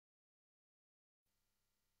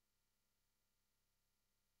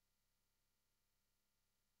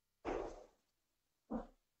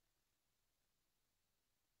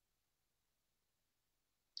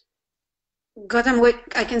Gautam,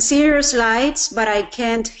 I can see your slides, but I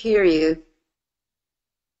can't hear you.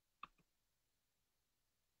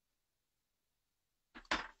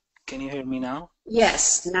 Can you hear me now?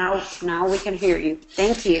 Yes, now we can hear you.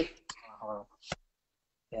 Thank you. Uh,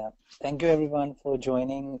 yeah. Thank you everyone for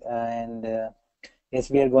joining. Yes,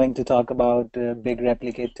 we are going to talk about Big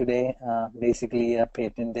Replicate today. Basically, a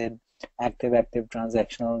patented active-active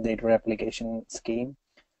transactional data replication scheme.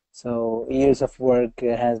 So years of work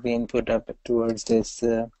has been put up towards this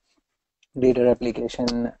data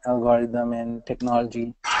replication algorithm and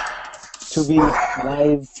technology to be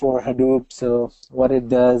live for Hadoop. So what it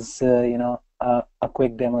does, a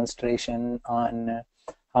quick demonstration on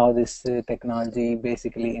how this technology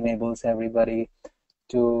basically enables everybody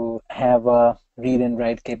to have read and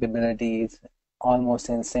write capabilities almost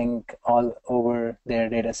in sync all over their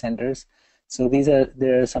data centers. So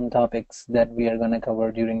there are some topics that we are going to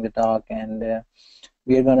cover during the talk, and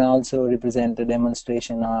we are going to also represent a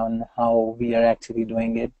demonstration on how we are actually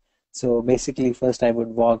doing it. So basically, first I would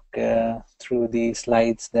walk through the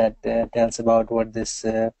slides that tells about what this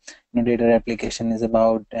data replication is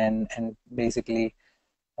about, and basically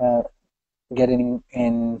uh, getting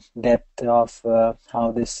in depth of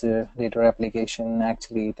how this data replication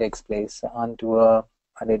actually takes place onto a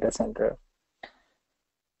data center.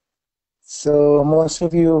 So most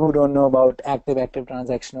of you who don't know about active-active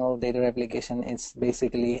transactional data replication, it's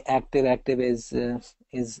basically active-active is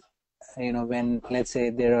when, let's say,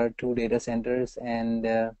 there are two data centers, and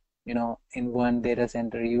in one data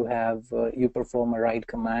center you have you perform a write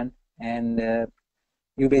command, and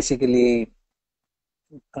you basically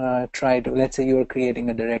try to, let's say you are creating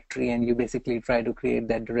a directory, and you basically try to create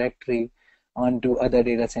that directory onto other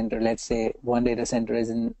data center. Let's say one data center is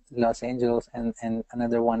in Los Angeles, and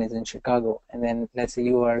another one is in Chicago. And then let's say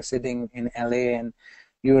you are sitting in LA, and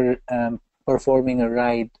you're performing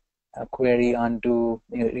a query onto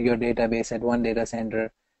your database at one data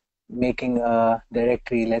center, making a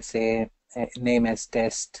directory, let's say name as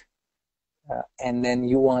test, and then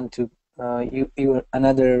you want to you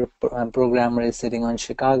another programmer is sitting on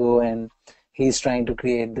Chicago, and he's trying to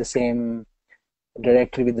create the same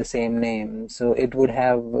directory with the same name. So it would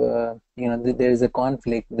have there is a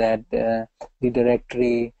conflict that the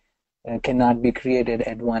directory cannot be created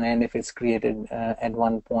at one end if it's created at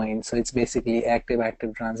one point. So it's basically active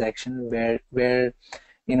transaction where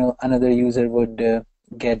another user would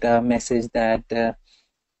get a message that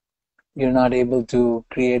you're not able to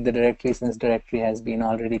create the directory since directory has been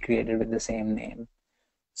already created with the same name.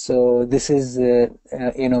 So this is,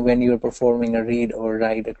 when you're performing a read or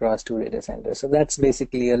write across two data centers. So that's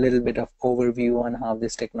basically a little bit of overview on how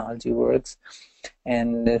this technology works.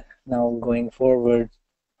 And now going forward,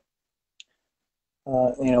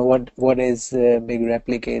 what is big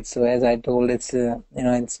replicate. So as I told, it's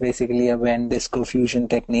basically a WAN disco fusion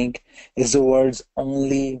technique. Is the world's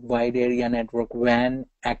only wide area network WAN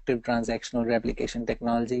active transactional replication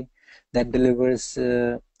technology that delivers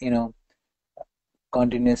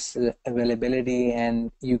continuous availability,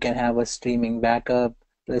 and you can have a streaming backup,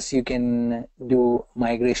 plus you can do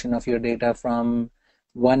migration of your data from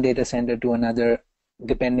one data center to another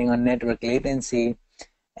depending on network latency,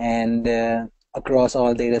 and across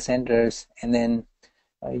all data centers. And then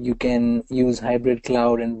you can use hybrid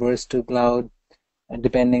cloud and burst to cloud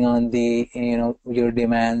depending on the your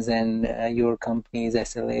demands and your company's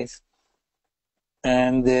SLAs.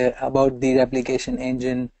 And about the replication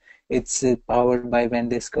engine, it's powered by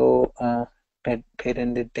Vendisco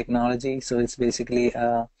patented technology. So it's basically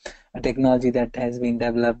a technology that has been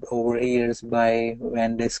developed over years by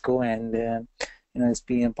Vendisco, and it's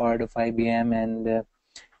been a part of IBM, and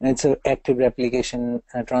it's an active replication,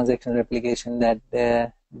 transactional replication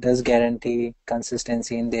that does guarantee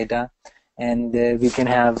consistency in data, and we can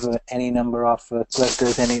have any number of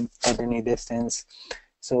clusters at any distance.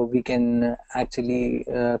 So we can actually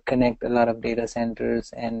connect a lot of data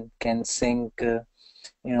centers and can sync,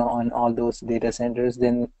 on all those data centers.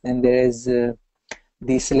 Then there is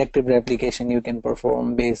the selective replication you can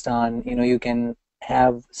perform based on, you can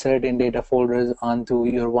have certain data folders onto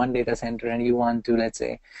your one data center, and you want to, let's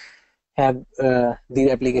say, have the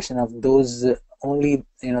replication of those only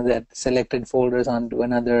that selected folders onto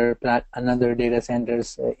another data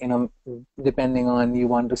centers, depending on, you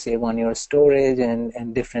want to save on your storage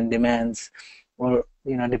and different demands, or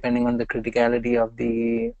depending on the criticality of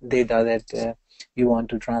the data that you want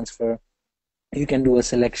to transfer. You can do a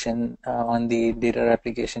selection on the data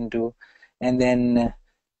replication too. And then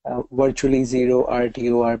virtually zero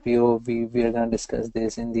RTO, RPO, we are going to discuss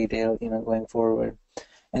this in detail going forward.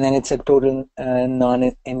 And then it's a total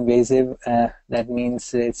non-invasive. That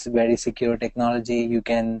means it's very secure technology. You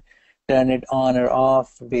can turn it on or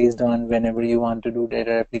off based on whenever you want to do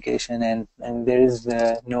data replication, and there is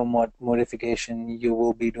no modification you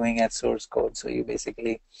will be doing at source code. So you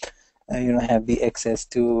basically have the access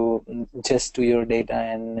to just to your data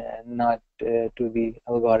and not to the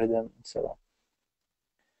algorithm. So,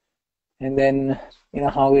 and then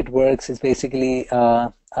how it works is basically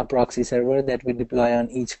a proxy server that we deploy on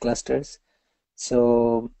each clusters.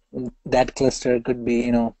 So that cluster could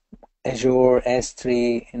be Azure,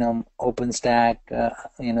 S3, OpenStack,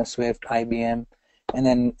 Swift, IBM, and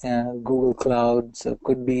then Google Cloud. So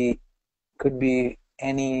could be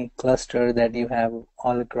any cluster that you have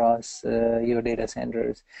all across your data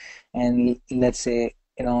centers. And let's say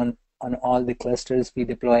on all the clusters we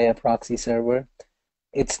deploy a proxy server.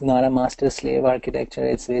 It's not a master slave architecture.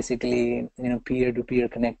 It's basically peer-to-peer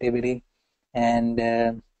connectivity, and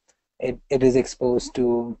it is exposed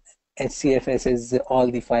to HCFS is all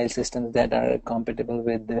the file systems that are compatible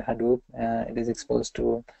with the Hadoop. It is exposed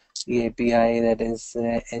to the API that is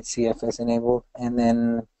HCFS enabled, and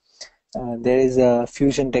then there is a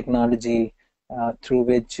fusion technology through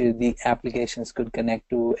which the applications could connect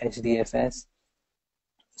to HDFS.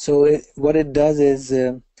 So what it does is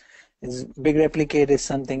Big Replicate is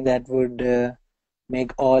something that would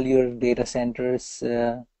make all your data centers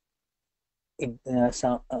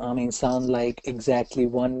sound like exactly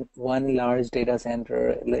one large data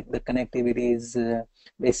center. Like the connectivity is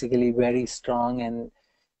basically very strong,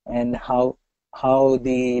 and how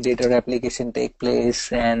the data replication take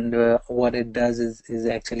place and what it does is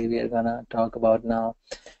actually we are gonna talk about now.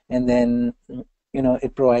 And then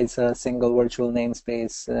it provides a single virtual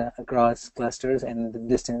namespace across clusters, and the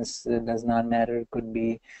distance does not matter. It could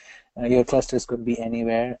be your clusters could be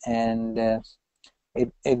anywhere, and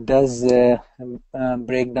it does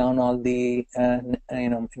break down all the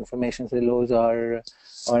information silos, or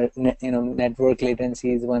network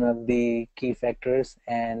latency is one of the key factors.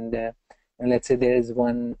 And let's say there is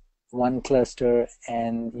one cluster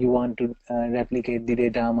and you want to replicate the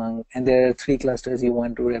data among, and there are three clusters, you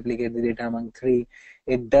want to replicate the data among three.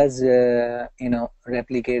 It does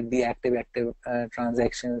replicate the active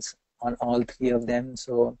transactions on all three of them.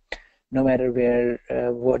 So no matter where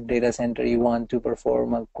what data center you want to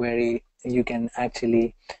perform a query, you can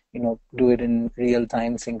actually do it in real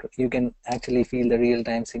time. You can actually feel the real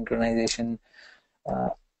time synchronization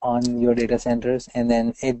on your data centers. And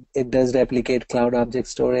then it does replicate cloud object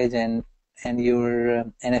storage and your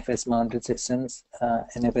NFS mounted systems,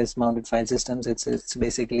 NFS mounted file systems. It's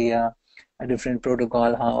basically a different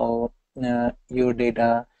protocol how your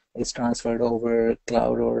data is transferred over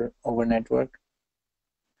cloud or over network.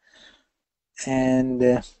 And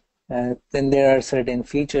then there are certain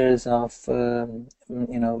features of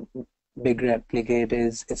Big Replicate.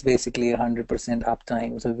 It's basically 100%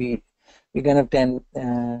 uptime. So we kind of tend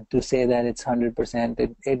to say that it's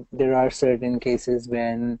 100%. There are certain cases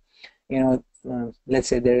when let's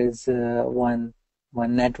say there is one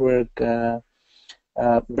network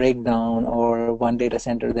breakdown, or one data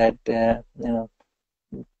center that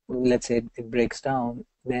let's say it breaks down,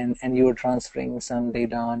 then and you're transferring some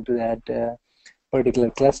data onto that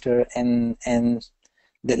particular cluster, and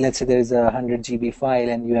let's say there is a 100 GB file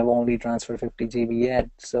and you have only transferred 50 GB yet.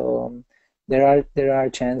 So there are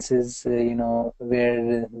chances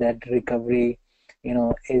where that recovery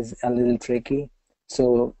is a little tricky.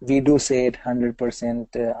 So we do say it 100%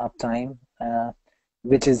 uptime,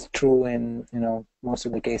 which is true in most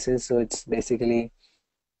of the cases. So it's basically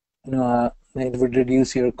it would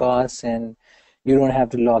reduce your costs, and you don't have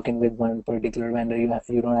to lock in with one particular vendor.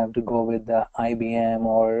 You don't have to go with the IBM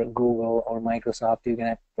or Google or Microsoft. You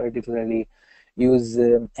can particularly use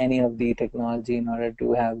any of the technology in order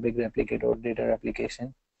to have Big Replicate or data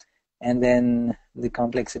replication. And then the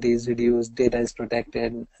complexity is reduced, data is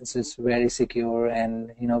protected, it's very secure,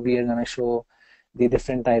 and we are going to show the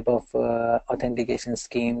different type of authentication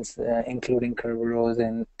schemes, including Kerberos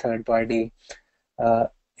and third-party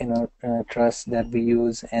trust that we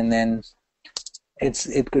use. And then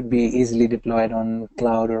it could be easily deployed on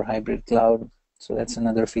cloud or hybrid cloud. So that's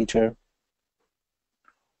another feature.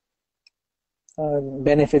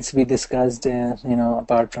 Benefits we discussed,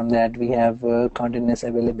 apart from that, we have continuous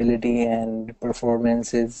availability, and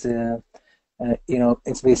performance is,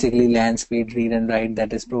 it's basically land speed, read and write,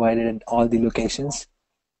 that is provided at all the locations.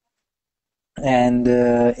 And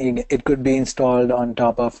it could be installed on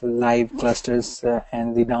top of live clusters,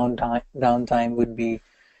 and the downtime would be,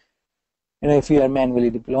 if you are manually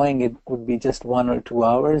deploying, it could be just 1 or 2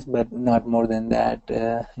 hours, but not more than that,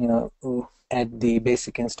 at the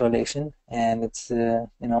basic installation. And it's,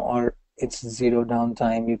 or it's zero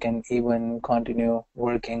downtime. You can even continue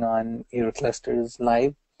working on your clusters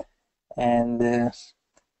live. And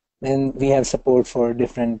then we have support for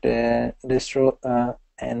different distro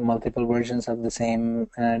and multiple versions of the same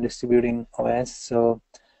distributing OS.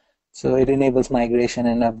 So it enables migration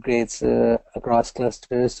and upgrades across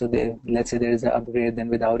clusters. So let's say there is an upgrade, then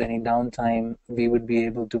without any downtime, we would be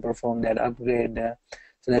able to perform that upgrade.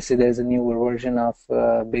 So let's say there's a newer version of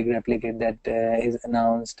Big Replicate that is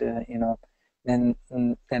announced, then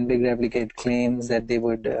Big Replicate claims that they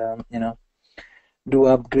would, do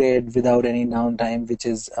upgrade without any downtime, which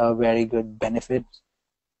is a very good benefit.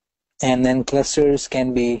 And then clusters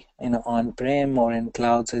can be, on-prem or in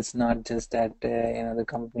cloud. So it's not just that, the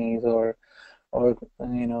companies or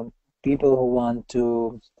people who want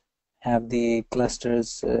to have the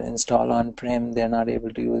clusters installed on-prem, they're not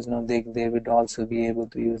able to use. They would also be able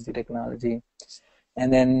to use the technology.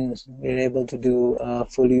 And then we're able to do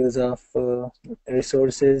full use of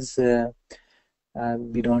resources.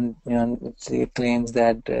 We don't, it claims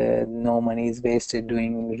that no money is wasted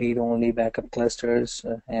doing read-only backup clusters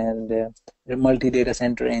and the multi-data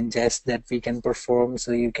center ingest that we can perform.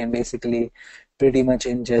 So you can basically pretty much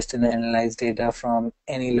ingest and analyze data from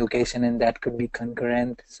any location, and that could be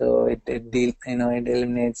concurrent. So it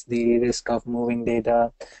eliminates the risk of moving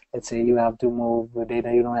data. Let's say you have to move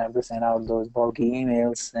data, you don't have to send out those bulky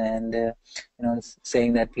emails and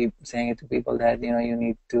saying it to people that you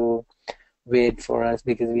need to wait for us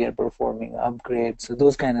because we are performing upgrades. So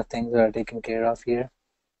those kind of things are taken care of here.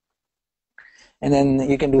 And then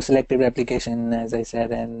you can do selective replication, as I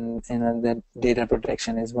said, and the data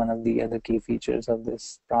protection is one of the other key features of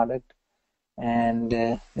this product. And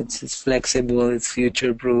it's flexible, it's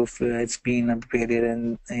future-proof, it's been upgraded,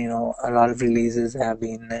 and a lot of releases have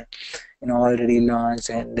been already launched,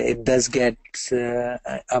 and it does get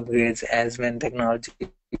upgrades as when technology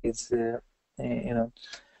is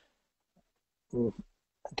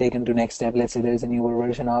taken to next step. Let's say there's a newer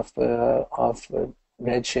version of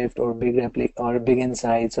Redshift or Big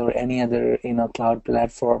Insights or any other cloud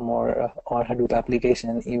platform or Hadoop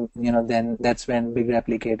application. Then that's when Big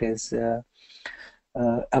Replicate is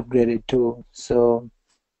upgraded too. So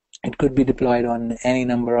it could be deployed on any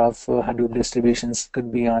number of Hadoop distributions.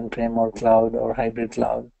 Could be on-prem or cloud or hybrid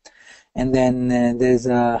cloud. And then there's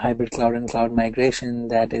a hybrid cloud and cloud migration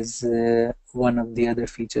that is one of the other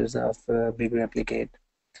features of Big Replicate.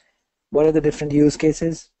 What are the different use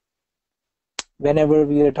cases? Whenever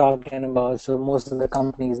we are talking about, so most of the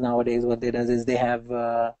companies nowadays, what they do is they have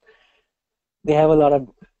a lot of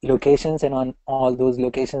locations, and on all those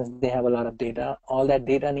locations they have a lot of data. All that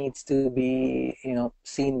data needs to be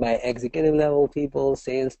seen by executive level people,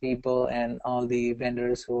 sales people, and all the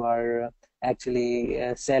vendors who are actually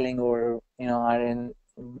selling or are in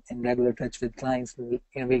regular touch with clients.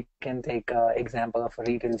 We can take an example of a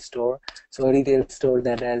retail store. So a retail store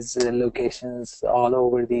that has locations all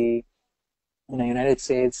over the United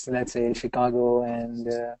States, let's say Chicago and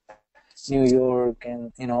New York,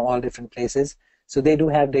 and all different places. So they do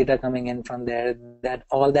have data coming in from there. That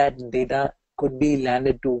all that data could be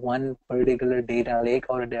landed to one particular data lake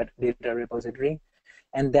or a data repository,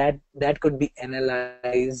 and that could be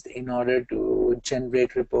analyzed in order to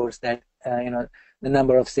generate reports that the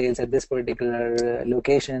number of sales at this particular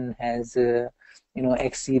location has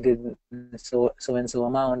exceeded so and so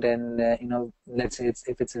amount. And let's say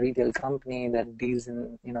if it's a retail company that deals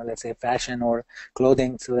in let's say fashion or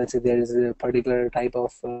clothing, so let's say there is a particular type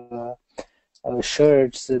of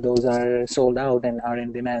shirts, those are sold out and are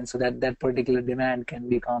in demand, so that particular demand can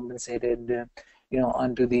be compensated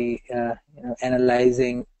onto the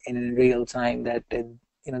analyzing in real time that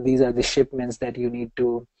these are the shipments that you need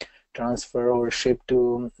to transfer or ship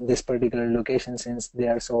to this particular location since they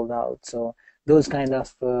are sold out. So those kind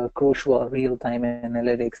of crucial real-time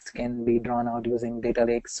analytics can be drawn out using data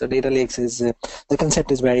lakes. So data lakes is the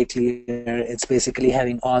concept is very clear. It's basically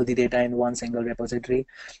having all the data in one single repository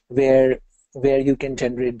where you can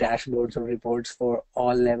generate dashboards or reports for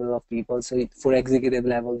all level of people. So for executive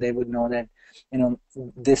level, they would know that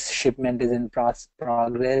this shipment is in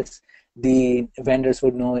progress. The vendors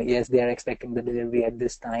would know, yes, they are expecting the delivery at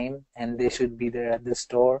this time and they should be there at the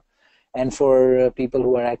store. And for people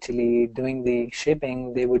who are actually doing the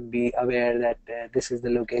shipping, they would be aware that this is the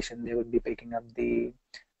location they would be picking up the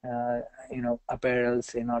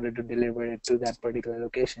apparels in order to deliver it to that particular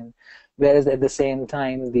location. Whereas at the same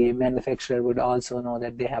time, the manufacturer would also know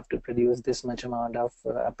that they have to produce this much amount of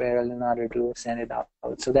apparel in order to send it out.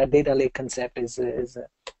 So that data lake concept is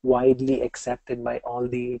widely accepted by all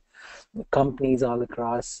the companies all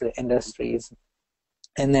across industries.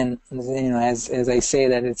 And then, as I say,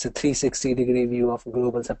 that it's a 360-degree view of a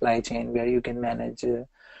global supply chain where you can manage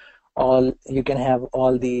you can have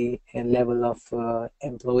all the level of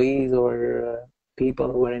employees or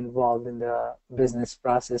people who are involved in the business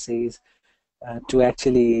processes to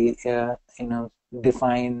actually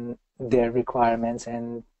define their requirements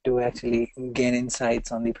and to actually gain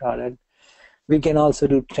insights on the product. We can also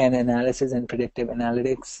do trend analysis and predictive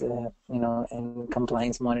analytics, and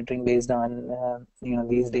compliance monitoring based on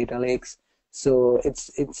these data lakes. So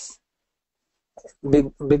it's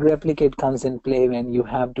big replicate comes in play when you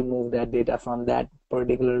have to move that data from that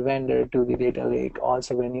particular vendor to the data lake.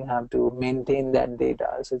 Also, when you have to maintain that data,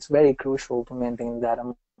 so it's very crucial to maintain that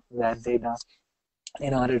data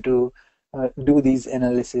in order to do these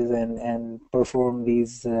analysis and perform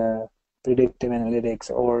these predictive analytics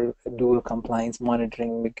or do a compliance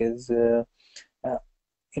monitoring, because uh,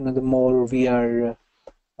 the more we are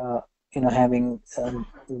having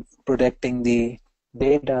protecting the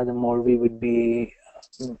data, the more we would be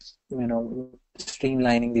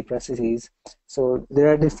streamlining the processes. So there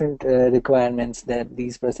are different requirements that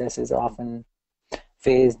these processes often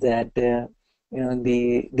face, that the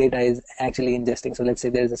data is actually ingesting. So let's say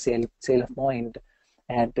there's a sale of point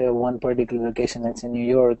at one particular location that's in New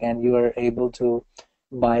York, and you are able to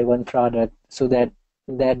buy one product, so that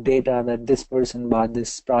data that this person bought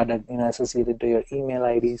this product associated to your email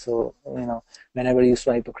ID. So whenever you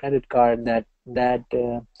swipe a credit card, that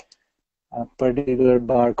a particular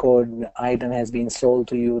barcode item has been sold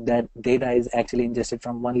to you, that data is actually ingested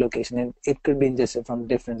from one location, and it could be ingested from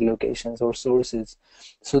different locations or sources.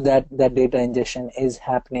 So that data ingestion is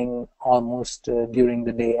happening almost during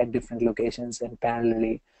the day at different locations and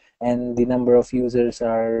parallelly, and the number of users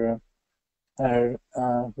are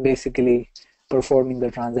basically performing the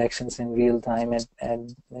transactions in real time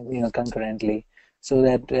and concurrently, so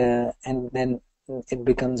that and then it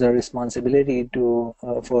becomes a responsibility to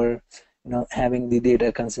for having the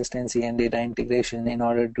data consistency and data integration in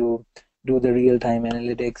order to do the real-time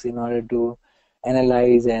analytics, in order to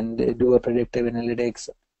analyze and do a predictive analytics,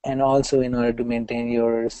 and also in order to maintain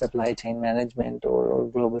your supply chain management or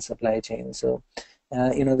global supply chain. So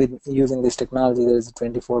with using this technology, there is a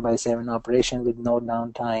 24/7 operation with no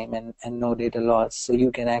downtime and no data loss. So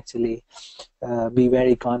you can actually be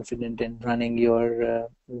very confident in running your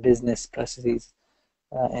business processes.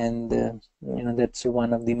 That's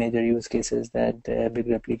one of the major use cases that Big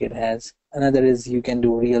Replicate has. Another is you can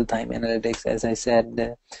do real-time analytics. As I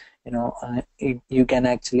said, you can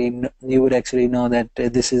actually, you would actually know that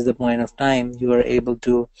this is the point of time. You are able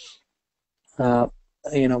to,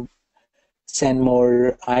 you know, send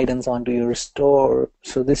more items onto your store.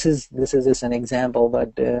 So this is just an example,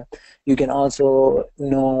 but you can also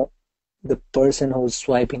know the person who's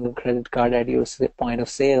swiping the credit card at your point of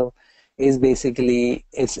sale is basically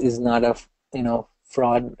is not a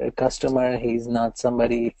fraud customer. He's not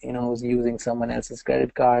somebody who's using someone else's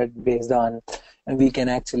credit card based on, and we can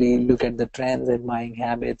actually look at the trends and buying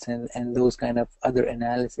habits and those kind of other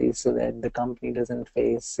analyses, so that the company doesn't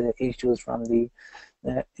face issues from the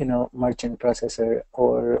merchant processor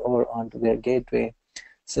or onto their gateway.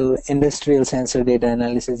 So industrial sensor data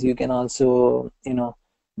analysis, you can also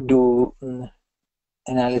do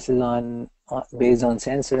analysis on based on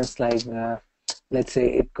sensors, like let's say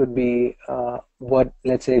it could be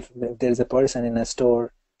let's say if there's a person in a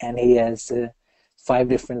store and he has 5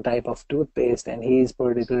 different type of toothpaste, and he's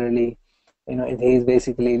particularly he's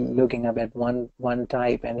basically looking up at one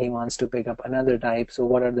type and he wants to pick up another type. So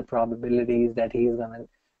what are the probabilities that he's gonna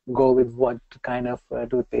go with what kind of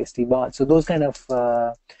toothpaste he bought? So those kind of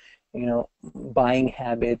buying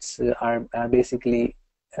habits are basically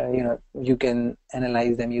you can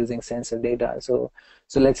analyze them using sensor data. So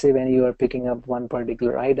let's say when you are picking up one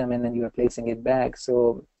particular item and then you are placing it back,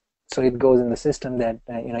 so it goes in the system that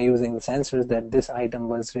using the sensors that this item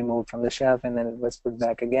was removed from the shelf and then it was put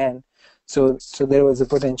back again. So there was a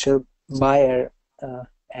potential buyer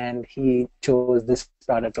and he chose this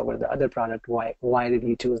product over the other product. Why did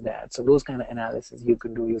he choose that? So those kind of analysis you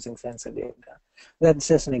could do using sensor data. That's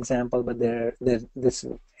just an example, but this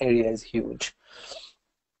area is huge.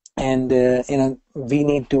 And we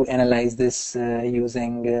need to analyze this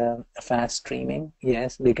using fast streaming.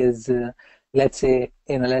 Yes, because let's say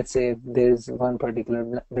there's one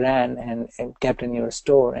particular brand and kept in your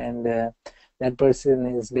store, and that person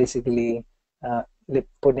is basically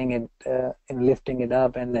putting it lifting it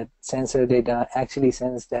up, and that sensor data actually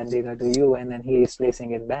sends that data to you, and then he is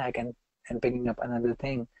placing it back and picking up another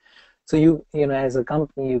thing. So you as a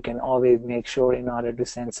company, you can always make sure, in order to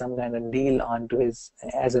send some kind of deal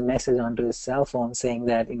as a message onto his cell phone, saying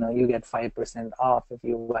that you get 5% off if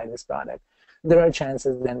you buy this product. There are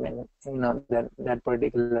chances then when that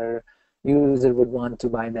particular user would want to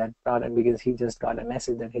buy that product because he just got a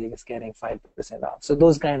message that he is getting 5% off. So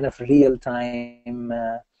those kind of real-time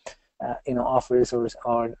offers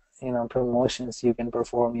or promotions you can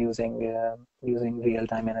perform using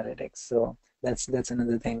real-time analytics. So that's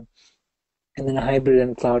another thing. And then hybrid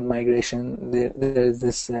and cloud migration, there's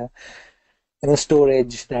this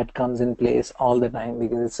storage that comes in place all the time,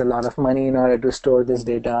 because it's a lot of money in order to store this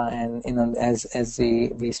data. And as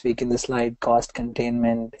we speak in the slide, cost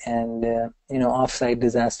containment and offsite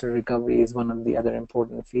disaster recovery is one of the other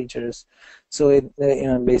important features. So it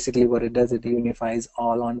basically what it does, it unifies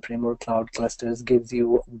all on-prem or cloud clusters, gives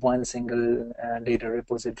you one single data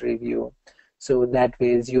repository view. So that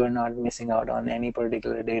way you are not missing out on any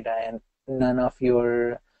particular data, and none of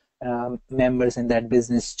your members in that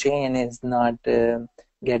business chain is not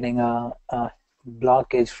getting a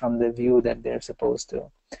blockage from the view that they're supposed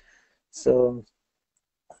to. So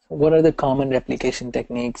what are the common replication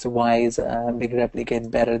techniques? Why is Big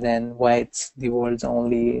Replicate better than, why it's the world's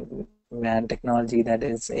only WAN technology that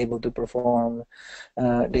is able to perform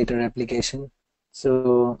data replication?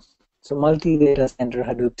 So multi-data center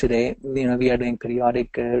Hadoop today, we are doing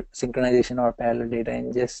periodic synchronization or parallel data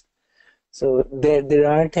ingest. So there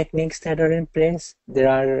are techniques that are in place. There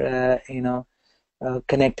are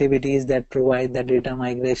connectivities that provide that data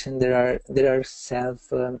migration. There are shell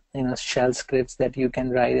scripts that you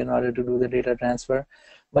can write in order to do the data transfer.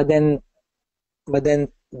 But then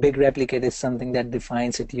Big Replicate is something that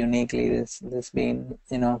defines it uniquely. This being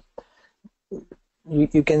you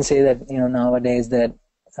can say that nowadays that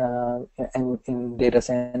in data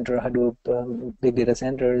center Hadoop, big data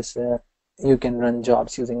centers, you can run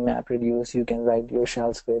jobs using MapReduce. You can write your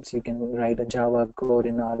shell scripts. You can write a Java code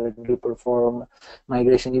in order to perform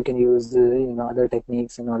migration. You can use other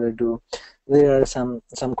techniques in order to. There are some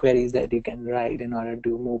queries that you can write in order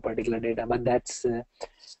to move particular data, but that's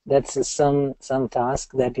some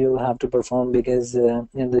task that you have to perform, because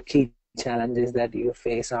the key challenges that you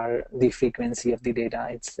face are the frequency of the data.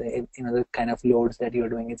 It's the kind of loads that you're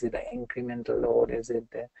doing. Is it an incremental load? Is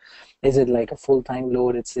it like a full-time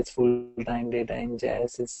load? It's full-time data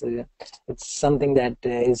ingest. It's something that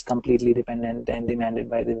is completely dependent and demanded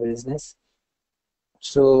by the business.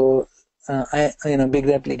 So Big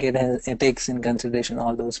Replicate it takes in consideration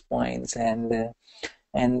all those points and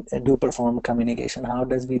do perform communication. How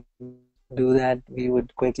does we do that? We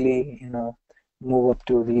would quickly move up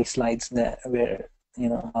to the slides where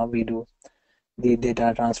how we do the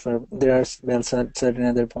data transfer. There are certain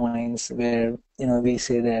other points where we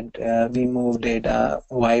say that we move data,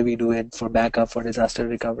 why we do it: for backup, for disaster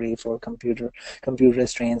recovery, for computer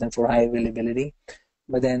restraints, and for high availability.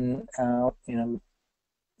 But then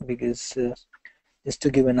because just to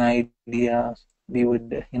give an idea, we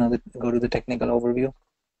would go to the technical overview.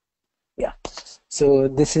 Yeah. So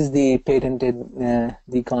this is the patented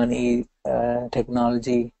DCON-E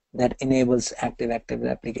technology that enables active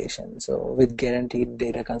replication. So with guaranteed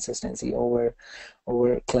data consistency over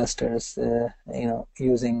clusters,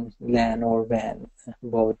 using LAN or WAN,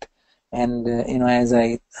 both. And as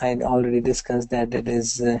I already discussed, that it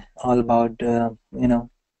is all about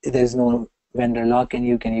there's no vendor lock-in.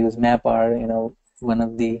 You can use MapR, one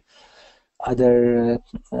of the other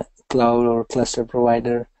cloud or cluster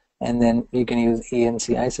provider. And then you can use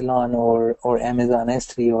EMC Isilon or Amazon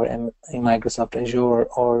S3 or Microsoft Azure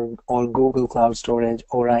or Google Cloud Storage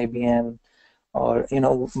or IBM, or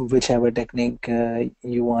whichever technique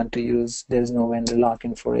you want to use. There's no vendor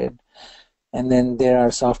lock-in for it. And then there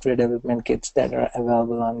are software development kits that are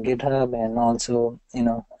available on GitHub and also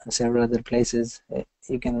several other places.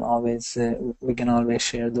 We can always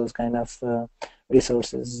share those kind of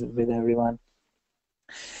resources with everyone.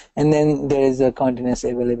 And then there is a continuous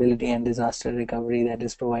availability and disaster recovery that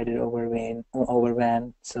is provided over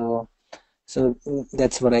WAN. So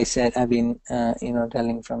that's what I said. I've been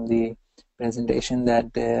telling from the presentation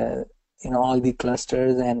that all the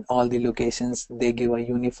clusters and all the locations, they give a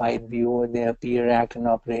unified view. They appear, act, and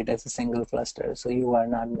operate as a single cluster. So you are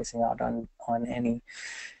not missing out on any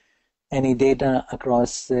data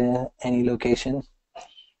across any location.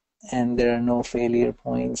 And there are no failure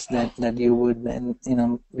points that you would. And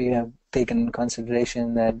we have taken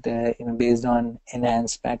consideration that based on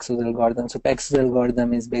enhanced Paxos algorithm. So Paxos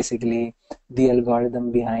algorithm is basically the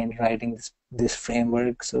algorithm behind writing this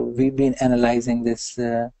framework. So we've been analyzing this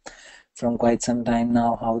from quite some time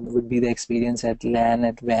now. How would be the experience at LAN,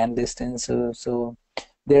 at WAN distance? So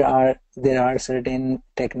there are certain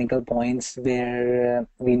technical points where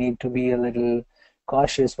we need to be a little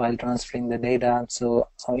cautious while transferring the data. So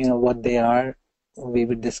what they are, we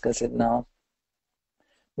will discuss it now.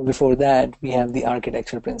 Before that, we have the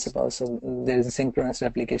architecture principle. So there's a synchronous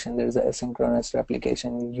replication, there's a asynchronous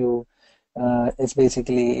replication. It's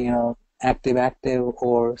basically, active-active,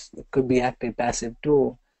 or it could be active-passive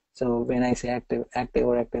too. So when I say active-active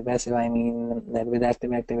or active-passive, I mean that with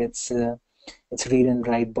active-active, it's read and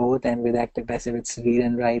write both, and with active-passive, it's read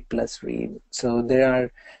and write plus read. So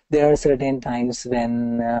there are certain times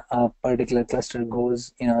when a particular cluster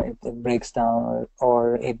goes, it breaks down,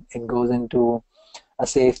 or it goes into a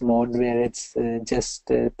safe mode where it's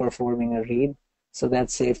just performing a read. So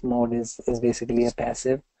that safe mode is basically a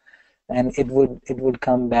passive, and it would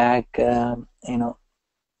come back,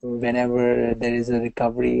 whenever there is a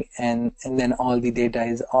recovery, and then all the data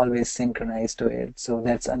is always synchronized to it. So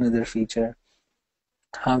that's another feature.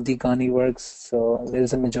 How the Connie works. So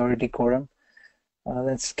there's a majority quorum.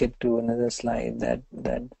 Let's skip to another slide that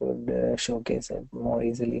would showcase it more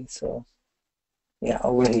easily. So yeah,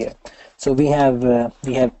 over here. So we have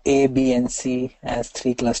A, B, and C as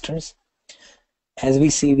 3 clusters. As we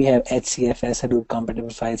see, we have HCFS, Hadoop Compatible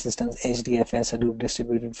File Systems, HDFS, Hadoop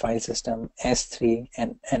Distributed File System, S3,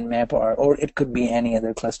 and MapR, or it could be any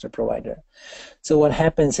other cluster provider. So what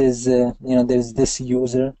happens is, there's this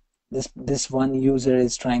user. This one user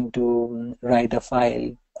is trying to write a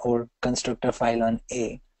file or construct a file on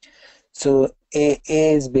A. So A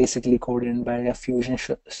is basically coded by a Fusion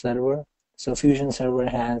server. So Fusion server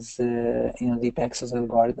has the Paxos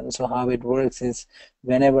algorithm. So how it works is,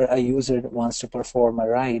 whenever a user wants to perform a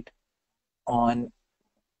write on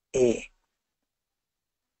A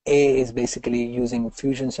is basically using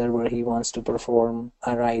Fusion server. He wants to perform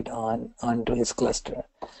a write onto his cluster.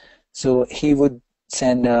 So he would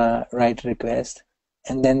send a write request,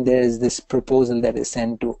 and then there is this proposal that is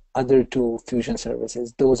sent to other 2 Fusion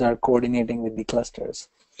services. Those are coordinating with the clusters.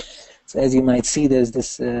 So as you might see, there's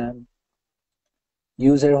this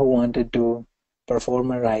user who wanted to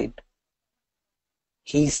perform a write.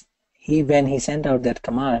 When he sent out that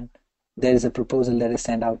command, there is a proposal that is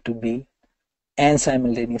sent out to B and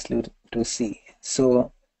simultaneously to C.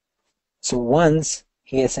 So once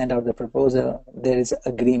he has sent out the proposal, there is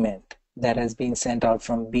agreement that has been sent out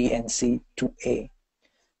from B and C to A.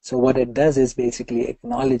 So what it does is basically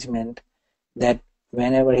acknowledgement that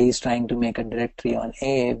whenever he's trying to make a directory on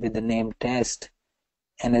A with the name test,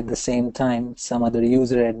 and at the same time some other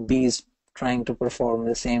user at B is trying to perform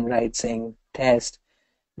the same write saying test,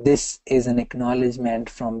 this is an acknowledgement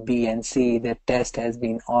from B and C that test has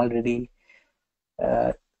been already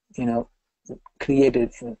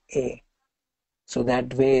created in A. So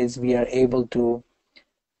that way we are able to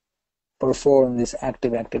perform this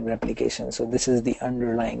active-active replication. So this is the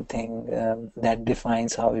underlying thing that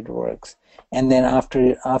defines how it works. And then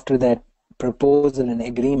after that proposal and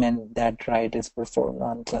agreement, that write is performed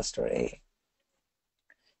on cluster A.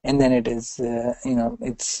 And then it is,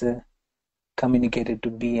 it's communicated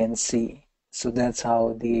to B and C. So that's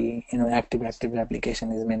how the active-active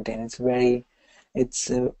replication is maintained. It's very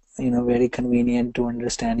convenient to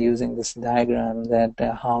understand using this diagram that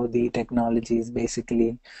how the technology is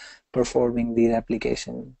basically performing the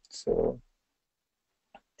replication. So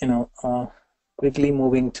quickly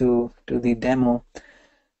moving to the demo.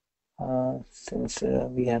 Since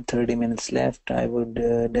we have 30 minutes left, I would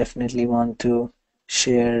definitely want to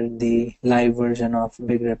share the live version of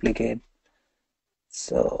Big Replicate.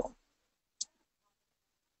 So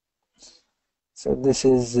this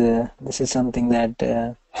is something that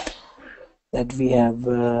we have.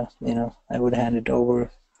 I would hand it over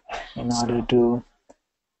in order to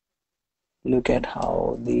look at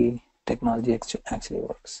how the technology actually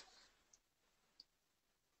works.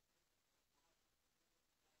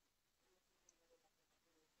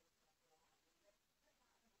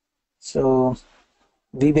 So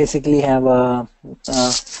we basically have a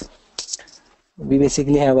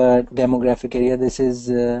demographic area. This is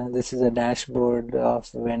a dashboard of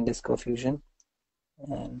Vendisco Fusion,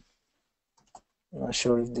 and I'm not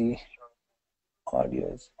sure if the audio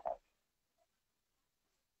is.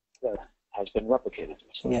 That has been replicated.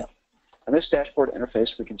 Yeah. On this dashboard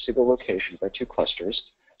interface, we can see the location by 2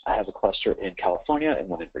 clusters. I have a cluster in California and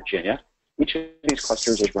one in Virginia. Each of these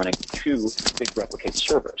clusters is running 2 big replicate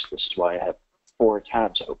servers. This is why I have 4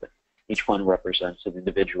 tabs open. Each one represents an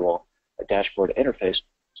individual dashboard interface,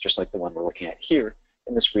 just like the one we're looking at here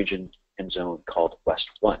in this region and zone called West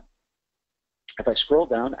 1. If I scroll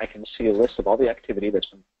down, I can see a list of all the activity that's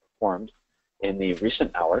been performed in the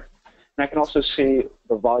recent hour. And I can also see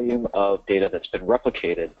the volume of data that's been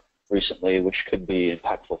replicated recently, which could be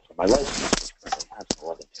impactful for my license, which currently has an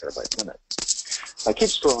 11 terabyte limit. If I keep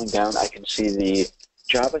scrolling down, I can see the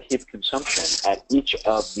Java heap consumption at each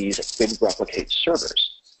of these big replicate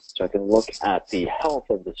servers. So I can look at the health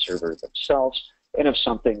of the server themselves, and if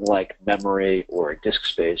something like memory or disk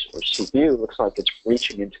space or CPU looks like it's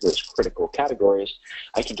reaching into those critical categories,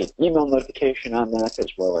 I can get email notification on that,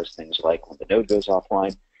 as well as things like when the node goes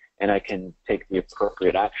offline, and I can take the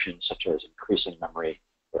appropriate action, such as increasing memory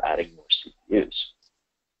or adding more CPUs.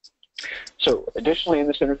 So additionally in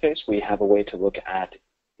this interface, we have a way to look at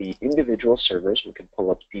the individual servers. We can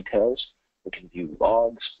pull up details, we can view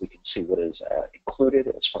logs, we can see what is included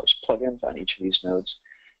as far as plugins on each of these nodes,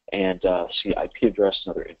 and see IP address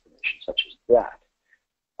and other information such as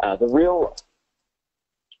that. The real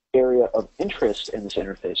area of interest in this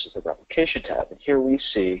interface is the replication tab, and here we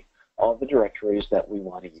see all the directories that we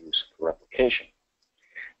want to use for replication.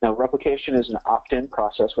 Now, replication is an opt-in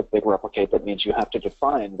process with Big Replicate. That means you have to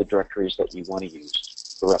define the directories that you want to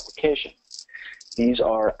use for replication. These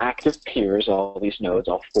are active peers, all these nodes,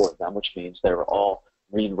 all 4 of them, which means they're all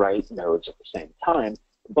read-write nodes at the same time,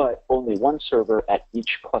 but only one server at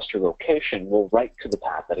each cluster location will write to the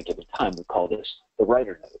path at a given time. We call this the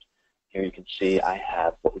writer node. Here you can see I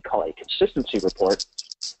have what we call a consistency report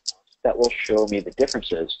that will show me the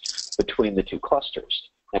differences between the 2 clusters.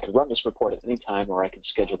 I can run this report at any time, or I can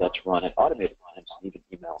schedule that to run at automated times and even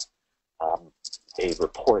email a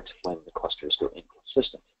report when the clusters go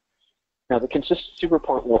inconsistent. Now, the consistency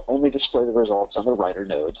report will only display the results on the writer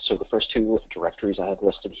node. So the first 2 directories I have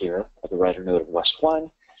listed here are the writer node of West 1,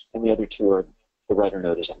 and the other 2 are the writer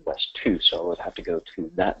node is on West 2. So I would have to go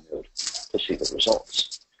to that node to see the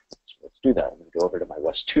results. So let's do that. I'm going to go over to my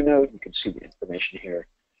West 2 node. You can see the information here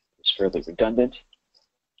is fairly redundant,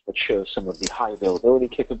 which shows some of the high availability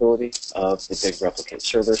capability of the Big Replicate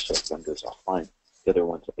server. So if one goes offline, the other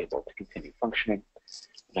one's able to continue functioning.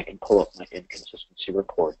 And I can pull up my inconsistency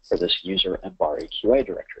report for this user mbar AQA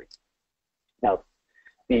directory. Now,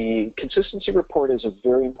 the consistency report is a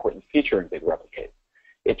very important feature in Big Replicate.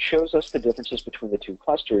 It shows us the differences between the 2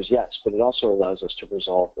 clusters, yes, but it also allows us to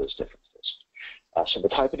resolve those differences. So the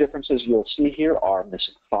type of differences you'll see here are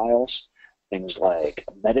missing files, things like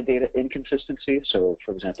metadata inconsistency. So,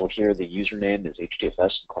 for example, here the username is HDFS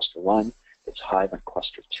in cluster 1, it's Hive in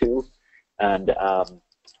cluster 2, and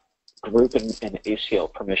group and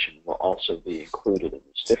ACL permission will also be included in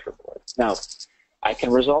this diff report. Now, I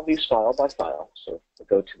can resolve these file by file. So if I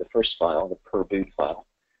go to the first file, the per boot file,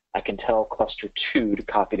 I can tell cluster 2 to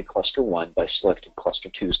copy to cluster 1 by selecting cluster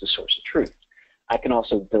 2 as the source of truth. I can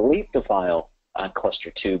also delete the file on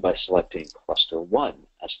cluster 2 by selecting cluster 1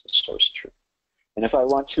 as the source of truth. And if I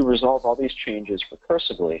want to resolve all these changes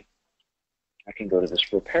recursively, I can go to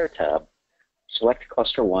this Repair tab, select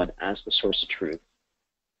cluster 1 as the source of truth,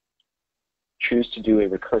 choose to do a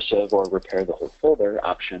recursive or repair the whole folder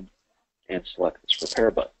option, and select this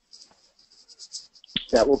repair button.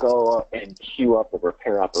 That will go and queue up a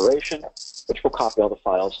repair operation, which will copy all the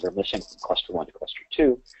files that are missing from cluster 1 to cluster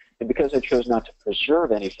 2. And because I chose not to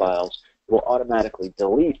preserve any files, it will automatically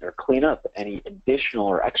delete or clean up any additional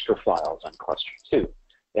or extra files on cluster 2.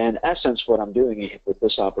 In essence, what I'm doing with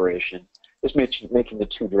this operation is making the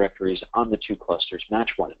 2 directories on the 2 clusters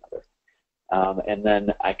match one another. And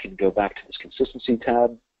then I can go back to this consistency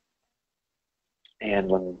tab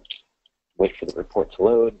and wait for the report to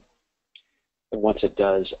load. And once it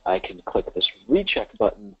does, I can click this recheck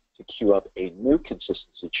button to queue up a new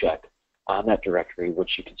consistency check on that directory,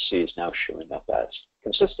 which you can see is now showing up as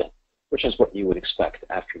consistent, which is what you would expect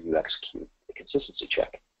after you execute a consistency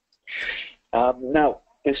check. Now,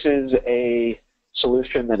 this is a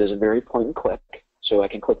solution that is a very point and click. So I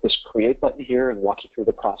can click this Create button here and walk you through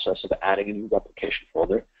the process of adding a new replication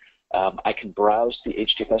folder. I can browse the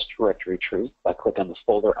HDFS directory tree. If I click on the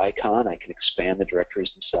folder icon, I can expand the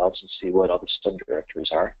directories themselves and see what all the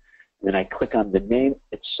subdirectories are. And then I click on the name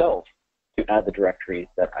itself to add the directory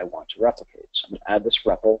that I want to replicate. So I'm going to add this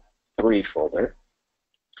REPL3 folder.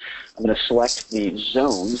 I'm going to select the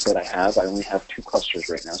zones that I have. I only have 2 clusters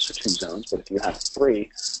right now, so 2 zones. But if you have 3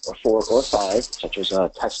 or 4 or 5, such as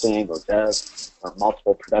testing or dev or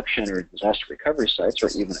multiple production or disaster recovery sites or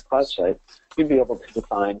even a cloud site, you'd be able to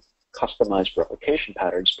define customized replication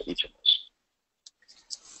patterns for each of those.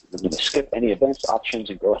 I'm going to skip any advanced options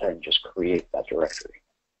and go ahead and just create that directory.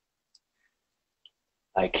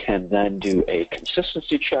 I can then do a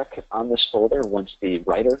consistency check on this folder once the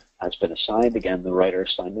writer has been assigned. Again, the writer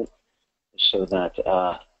assignment, so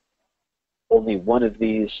that only one of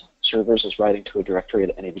these servers is writing to a directory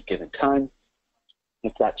at any given time.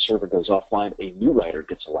 If that server goes offline, a new writer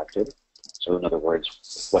gets elected. So in other words,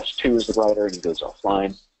 if West 2 is the writer and he goes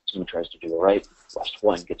offline, someone tries to do a write, West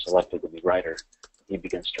 1 gets elected the new writer, he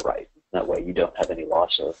begins to write. That way you don't have any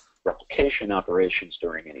loss of replication operations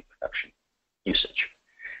during any production usage.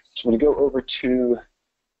 So I'm going to go over to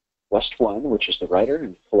West 1, which is the writer,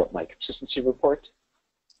 and pull up my consistency report.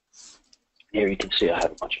 Here you can see I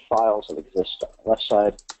have a bunch of files that exist on the left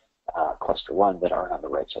side, cluster 1, that aren't on the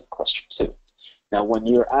right side of cluster 2. Now, when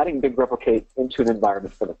you're adding Big Replicate into an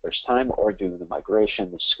environment for the first time or doing the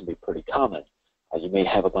migration, this is going to be pretty common. You may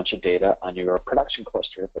have a bunch of data on your production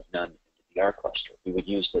cluster, but none in the DR cluster. We would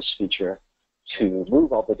use this feature to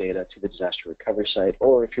move all the data to the disaster recovery site,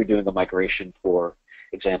 or if you're doing a migration, for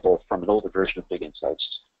example, from an older version of Big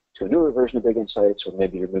Insights to a newer version of Big Insights, or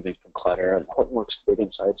maybe you're moving from Cloudera and Hortonworks to Big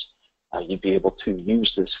Insights, you'd be able to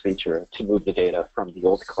use this feature to move the data from the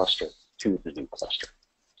old cluster to the new cluster.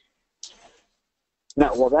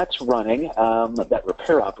 Now, while that's running, that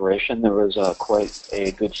repair operation, there was quite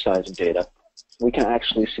a good size of data. We can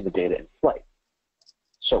actually see the data in flight.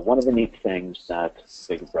 So one of the neat things that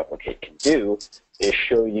Big Replicate can do is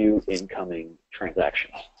show you incoming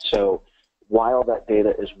transactions. So while that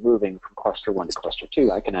data is moving from cluster 1 to cluster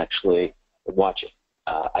 2, I can actually watch it.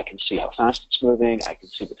 I can see how fast it's moving. I can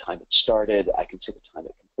see the time it started. I can see the time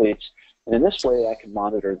it completes. And in this way, I can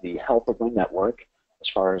monitor the health of my network as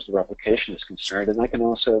far as the replication is concerned. And I can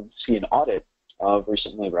also see an audit of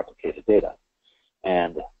recently replicated data,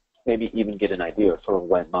 and maybe even get an idea for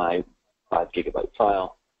when my 5 GB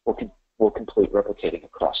file will complete replicating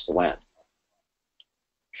across the WAN.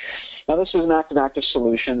 Now, this is an active-active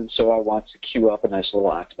solution, so I want to queue up a nice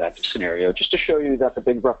little active-active scenario just to show you that the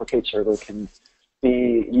Big Replicate server can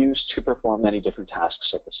be used to perform many different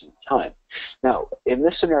tasks at the same time. Now, in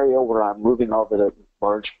this scenario where I'm moving all the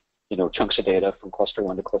large chunks of data from cluster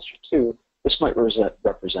 1 to cluster 2, this might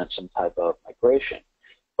represent some type of migration.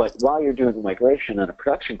 But while you're doing the migration on a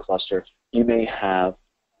production cluster, you may have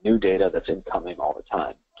new data that's incoming all the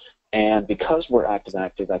time. And because we're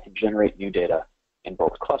active-active, I can generate new data in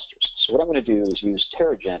both clusters. So what I'm going to do is use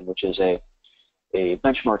Teragen, which is a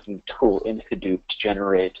benchmarking tool in Hadoop, to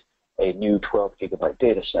generate a new 12 GB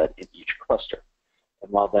data set in each cluster.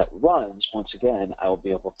 And while that runs, once again, I will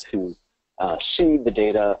be able to see the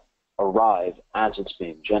data arrive as it's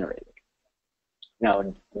being generated. Now,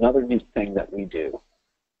 another neat thing that we do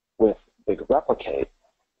with Big Replicate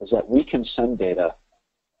is that we can send data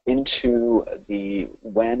into the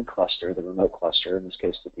WAN cluster, the remote cluster, in this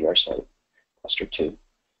case the DR site, cluster 2,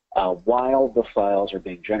 while the files are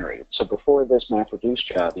being generated. So before this MapReduce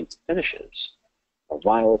job even finishes,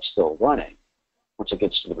 while it's still running, once it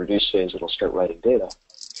gets to the reduce phase, it'll start writing data.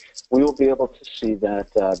 We will be able to see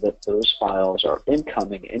that, that those files are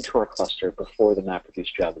incoming into our cluster before the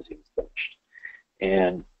MapReduce job is even finished.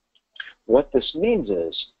 And what this means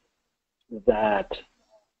is that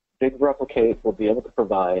Big Replicate will be able to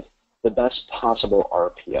provide the best possible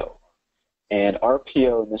RPO. And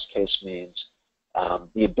RPO in this case means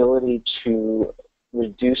the ability to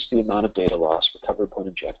reduce the amount of data loss, recovery point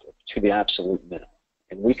objective, to the absolute minimum.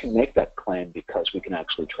 And we can make that claim because we can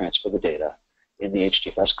actually transfer the data in the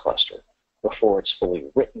HDFS cluster before it's fully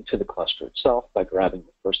written to the cluster itself by grabbing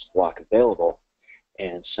the first block available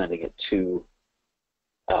and sending it to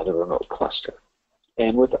the remote cluster.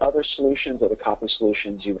 And with other solutions, other copy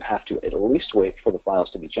solutions, you would have to at least wait for the files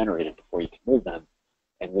to be generated before you can move them,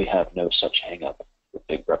 and we have no such hang-up with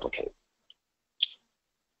Big Replicate.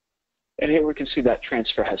 And here we can see that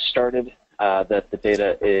transfer has started, that the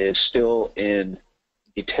data is still in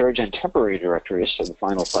the Teragen temporary directory, so the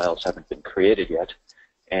final files haven't been created yet,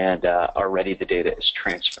 and already the data is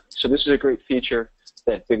transferred. So this is a great feature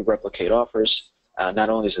that Big Replicate offers. Not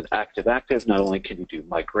only is it active-active, not only can you do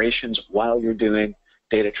migrations while you're doing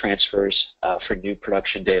data transfers for new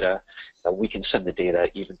production data, we can send the data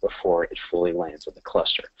even before it fully lands in the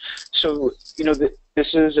cluster. So,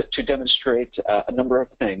 this is to demonstrate a number of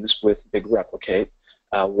things with Big Replicate.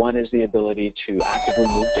 One is the ability to actively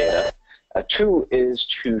move data. 2 is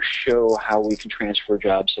to show how we can transfer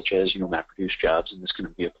jobs such as MapReduce jobs, and this can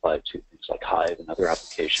be applied to things like Hive and other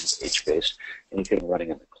applications, HBase, anything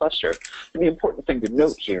running in the cluster. And the important thing to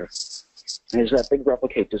note here is that Big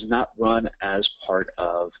Replicate does not run as part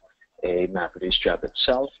of a MapReduce job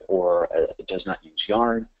itself, or it does not use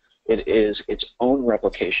Yarn. It is its own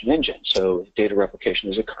replication engine. So data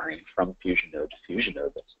replication is occurring from Fusion node to Fusion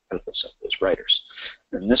node. That's the purpose of those writers.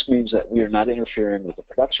 And this means that we are not interfering with the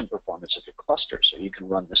production performance of your cluster. So you can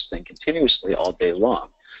run this thing continuously all day long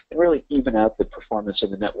and really even out the performance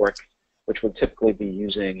of the network, which would typically be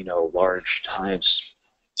using large times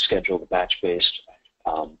scheduled batch-based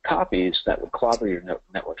copies that would clobber your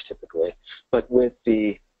networks typically. But with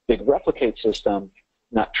the Big Replicate system,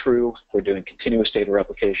 not true. We're doing continuous data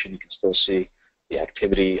replication. You can still see the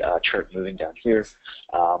activity chart moving down here.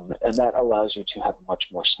 And that allows you to have a much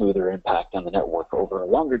more smoother impact on the network over a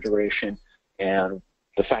longer duration and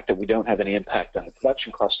The fact that we don't have any impact on a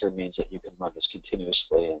production cluster means that you can run this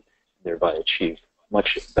continuously and thereby achieve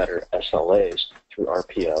much better SLAs through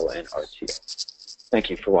RPO and RTO. Thank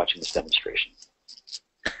you for watching this demonstration.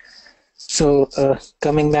 So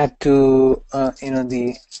coming back to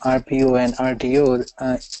the RPO and RTO,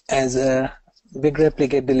 as a big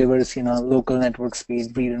replicate delivers local network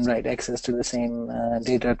speed, read and write access to the same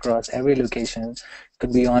data across every location,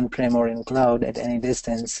 could be on-prem or in cloud at any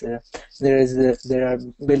distance. There are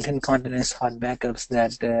built-in continuous hot backups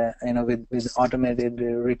that with automated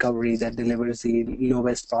recovery that delivers the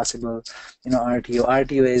lowest possible RTO.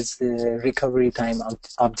 RTO is the recovery time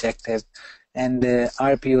objective, and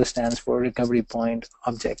RPO stands for recovery point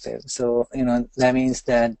objective. So that means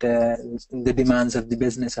that the demands of the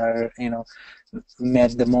business are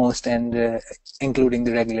met the most, and including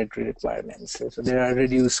the regulatory requirements. So there are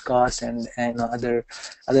reduced costs and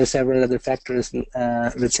several other factors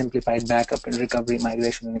with simplified backup and recovery,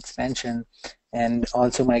 migration and expansion, and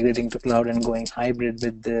also migrating to cloud and going hybrid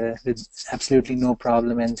with absolutely no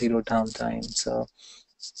problem and zero downtime. So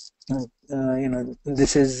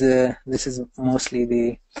this is mostly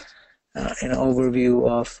the overview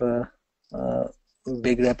of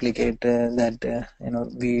big replicate that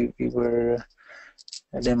we were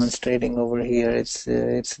demonstrating over here. It's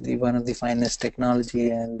one of the finest technology,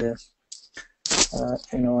 and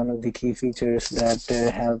one of the key features that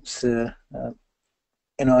helps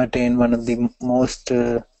attain one of the most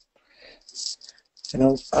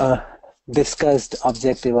discussed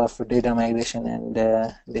objective of data migration and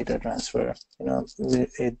data transfer.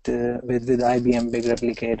 With IBM Big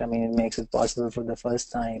Replicate, it makes it possible for the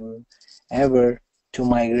first time ever to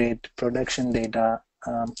migrate production data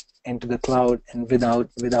into the cloud and without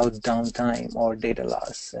downtime or data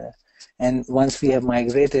loss. And once we have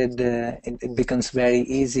migrated, it becomes very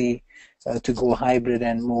easy to go hybrid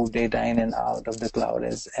and move data in and out of the cloud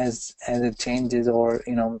as it changes, or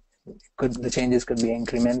the changes could be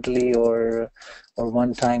incrementally or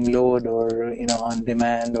one-time load, or on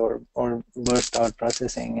demand, or burst out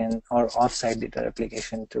processing, and or offsite data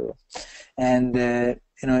replication too. And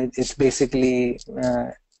it's basically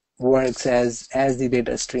works as the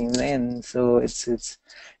data streams in. So it's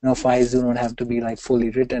files do not have to be like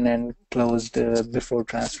fully written and closed before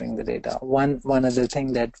transferring the data. One other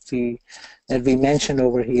thing that we mentioned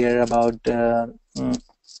over here about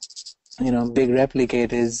big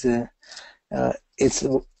replicate is it's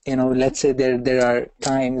let's say there are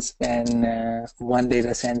times when one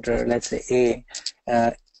data center, let's say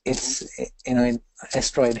A,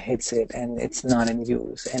 asteroid hits it and it's not in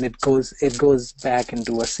use, and it goes back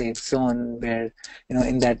into a safe zone where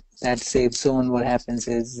in that safe zone what happens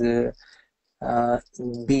is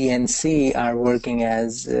B and C are working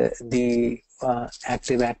as the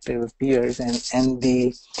active peers, and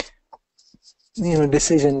the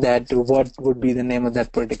decision that what would be the name of that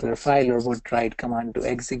particular file or what write command to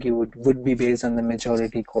execute would be based on the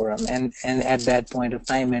majority quorum, and at that point of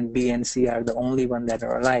time when B and C are the only one that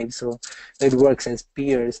are alive, so it works as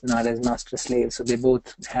peers, not as master slaves. So they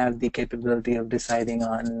both have the capability of deciding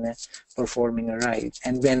on performing a write,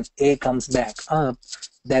 and when A comes back up,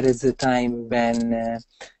 that is the time when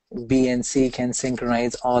B and C can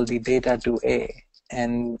synchronize all the data to A.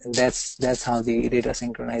 And that's how the data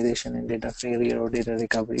synchronization and data failure or data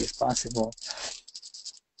recovery is possible.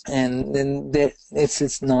 And then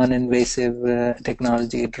it's non-invasive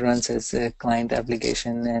technology. It runs as a client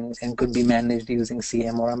application and could be managed using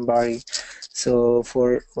CM or Ambari. So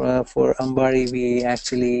for Ambari, we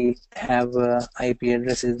actually have IP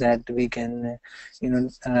addresses that we can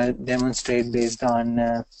demonstrate based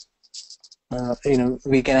on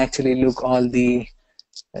we can actually look all the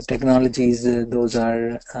technologies. Those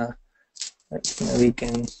are we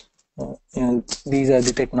can these are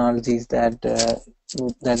the technologies that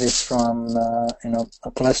is from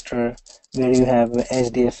a cluster where you have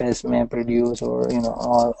HDFS, MapReduce, or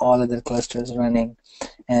all other clusters running,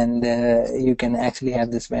 and you can actually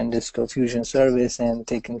have this Vendisco fusion service and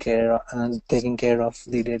taking care of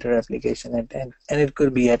the data replication, and it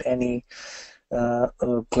could be at any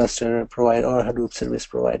cluster provider or Hadoop service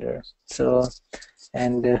provider. So,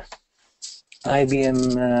 and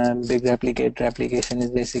IBM Big Replicate replication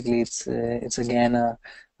is basically it's again a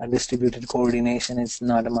distributed coordination. It's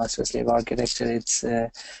not a master-slave architecture. It's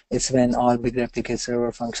when all Big Replicate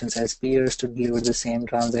server functions as peers to deliver the same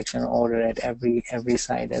transaction order at every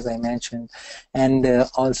site, as I mentioned, and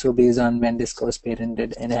also based on Vendisco's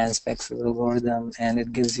patented enhanced spectral algorithm, and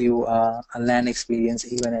it gives you a LAN experience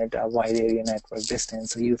even at a wide area network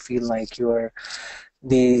distance. So you feel like you're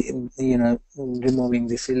removing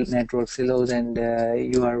the network silos, and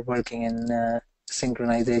you are working in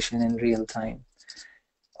synchronization in real time.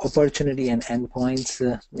 opportunity and endpoints.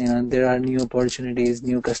 There are new opportunities,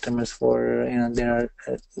 new customers for,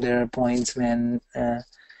 there are points when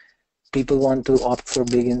people want to opt for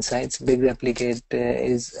big insights. Big replicate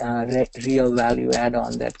is a real value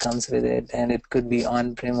add-on that comes with it, and it could be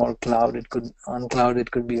on-prem or cloud. It could on cloud,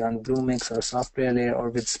 it could be on Bluemix or software layer or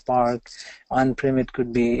with Spark. On-prem, it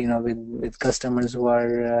could be with customers who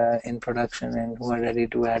are in production and who are ready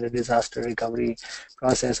to add a disaster recovery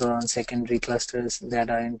process, or on secondary clusters that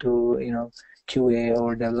are into QA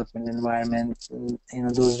or development environment,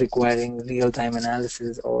 those requiring real-time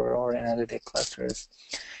analysis or analytic clusters.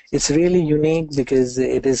 It's really unique because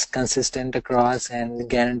it is consistent across and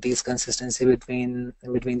guarantees consistency between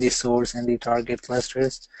the source and the target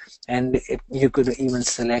clusters, and you could even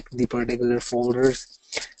select the particular folders.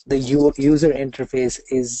 The user interface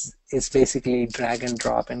is basically drag and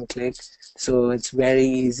drop and click, so it's very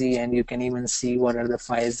easy, and you can even see what are the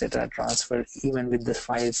files that are transferred, even with the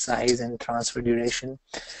file size and transfer duration.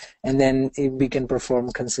 And then we can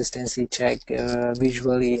perform consistency check,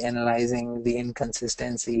 visually analyzing the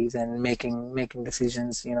inconsistencies and making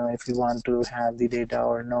decisions, if you want to have the data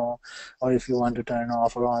or no, or if you want to turn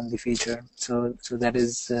off or on the feature. So that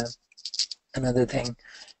is another thing.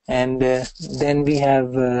 And then we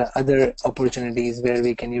have other opportunities where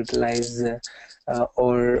we can utilize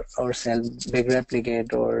or sell big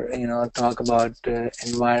replicate, or talk about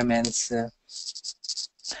environments.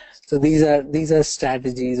 So these are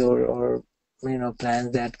strategies or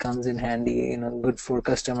plans that comes in handy, good for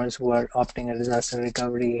customers who are opting a disaster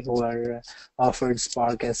recovery, who are offered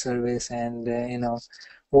Spark as service, and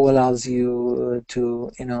who allows you to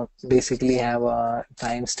basically have a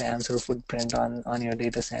timestamps or footprint on your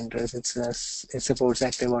data centers. It supports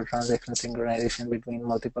active or transactional synchronization between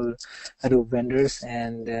multiple Hadoop vendors,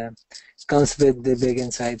 and comes with the big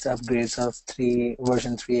insights upgrades of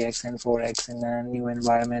version 3x and 4x in a new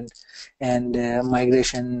environment, and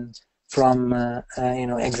migration from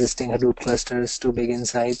existing Hadoop clusters to big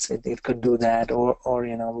insights. It could do that, or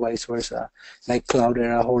vice versa, like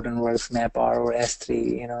Cloudera, Hortonworks, MapR, or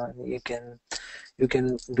S3. You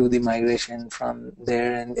can do the migration from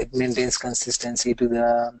there, and it maintains consistency to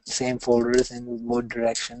the same folders in both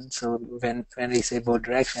directions. So when we say both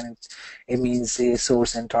direction, it means the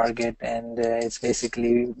source and target, and it's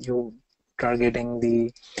basically you targeting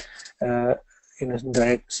the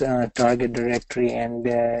target directory, and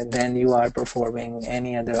then you are performing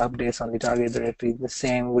any other updates on the target directory. The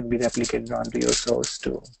same would be replicated onto your source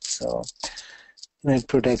too. So it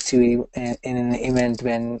protects you in an event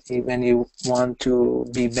when you want to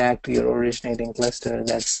be back to your originating cluster.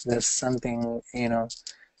 That's something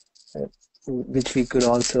which we could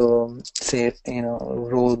also say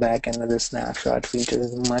roll back. Another snapshot feature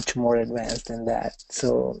is much more advanced than that.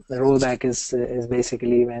 So the rollback is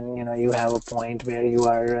basically when you have a point where you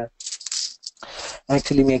are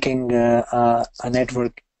actually making a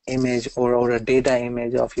network image or a data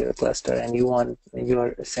image of your cluster, and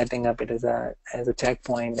you're setting up it as a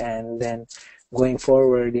checkpoint, and then going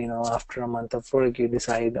forward, after a month of work, you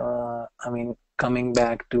decide coming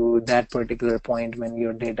back to that particular point when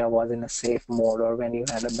your data was in a safe mode or when you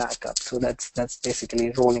had a backup. So that's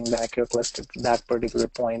basically rolling back your cluster to that particular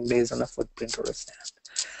point based on a footprint or a snap.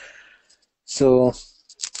 So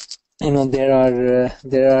there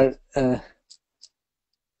are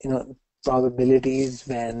probabilities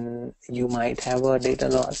when you might have a data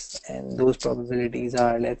loss, and those probabilities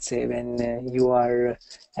are, let's say, when you are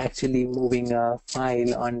actually moving a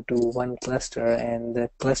file onto one cluster and the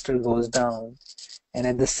cluster goes down, and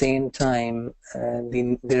at the same time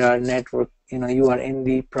there are network, you are in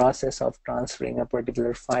the process of transferring a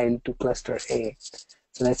particular file to cluster A.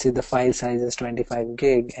 So let's say the file size is 25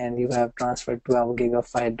 gig and you have transferred 12 gig of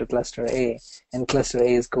file to cluster A, and cluster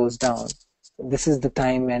A goes down. This is the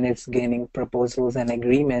time when it's gaining proposals and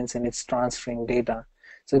agreements, and it's transferring data.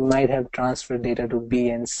 So it might have transferred data to B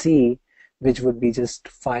and C, which would be just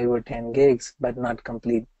 5 or 10 gigs, but not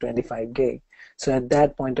complete 25 gig. So at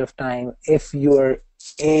that point of time, if your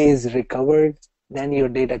A is recovered, then your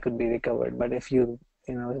data could be recovered. But if due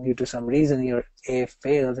to some reason your A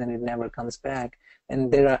fails and it never comes back,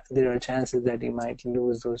 and there are chances that you might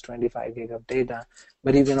lose those 25 gig of data,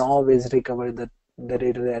 but you can always recover the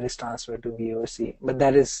data that is transferred to B or C. But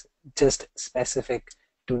that is just specific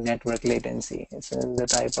to network latency. It's the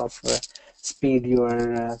type of speed you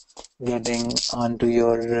are getting onto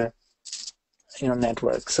your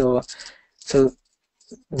network. So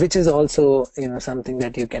which is also something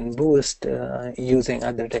that you can boost using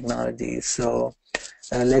other technologies. So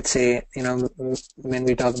let's say when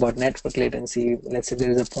we talk about network latency, let's say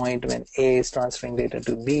there is a point when A is transferring data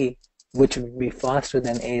to B, which would be faster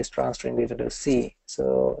than A is transferring data to C.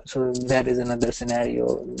 So that is another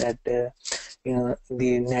scenario that the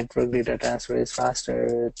network data transfer is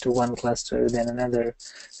faster to one cluster than another.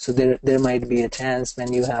 So there might be a chance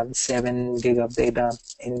when you have 7 gig of data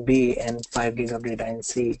in B and 5 gig of data in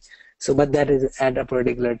C. So, but that is at a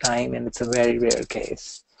particular time, and it's a very rare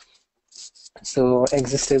case. So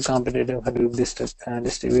existing competitive Hadoop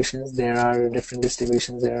distributions, there are different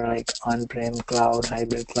distributions. There are like on-prem cloud,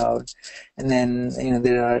 hybrid cloud, and then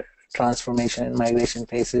there are transformation and migration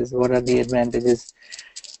phases. What are the advantages?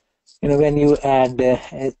 When you add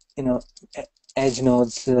edge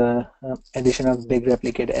nodes, addition of big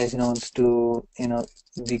replicate edge nodes to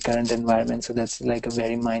the current environment, so that's like a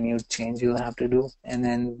very minute change you'll have to do. And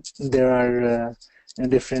then there are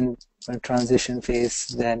different transition phase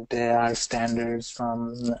that are standards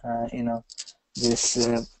from this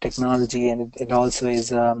technology, and it also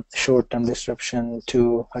is a short-term disruption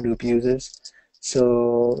to Hadoop users.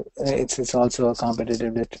 So it's also a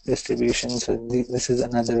competitive distribution. So this is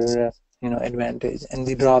another advantage. And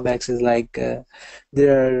the drawbacks is like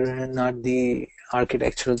there are not the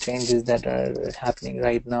architectural changes that are happening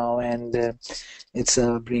right now, and it's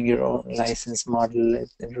a bring your own license model.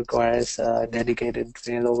 It requires a dedicated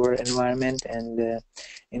failover environment, and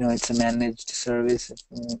it's a managed service.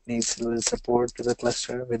 It needs a little support to the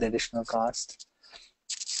cluster with additional cost.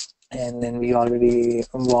 And then we already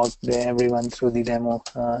walked everyone through the demo.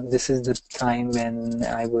 This is the time when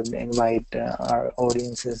I would invite our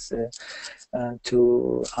audiences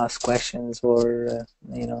to ask questions or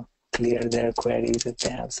clear their queries if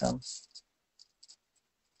they have some.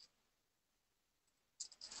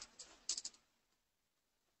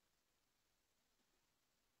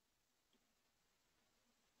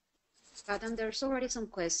 Adam, there's already some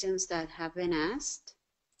questions that have been asked.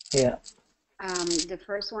 Yeah. The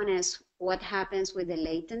first one is, what happens with the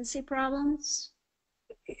latency problems?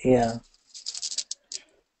 Yeah.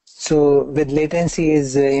 So with latency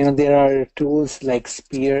is, there are tools like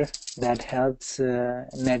Spear that helps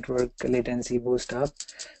network latency boost up.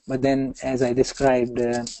 But then, as I described,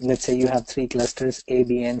 let's say you have 3 clusters, A,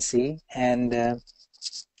 B, and C, and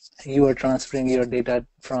you are transferring your data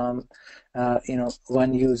from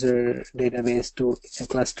one user database to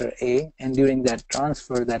cluster A, and during that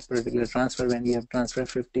particular transfer, when you have transferred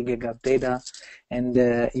 50 gig of data, and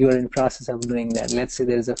you are in process of doing that, let's say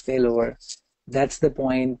there's a failover. That's the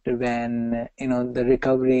point when the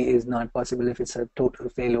recovery is not possible if it's a total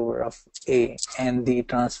failover of A and the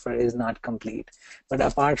transfer is not complete. But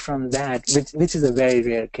apart from that, which is a very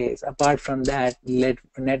rare case, apart from that,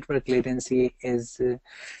 network latency is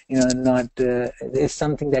not is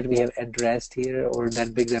something that we have addressed here, or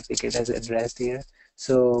that Big Replicate has addressed here.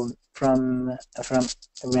 So from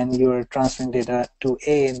when you're transferring data to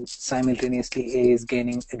A and simultaneously A is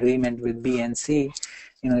gaining agreement with B and C,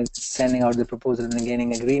 it's sending out the proposal and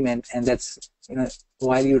gaining agreement, and that's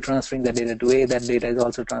while you're transferring the data to A, that data is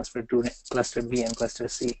also transferred to cluster B and cluster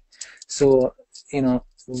C. So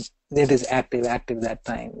it is active that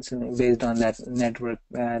time, so based on that network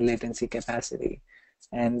latency capacity,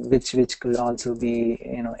 and which could also be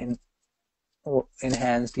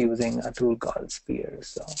enhanced using a tool called Spear.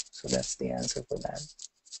 So that's the answer for that.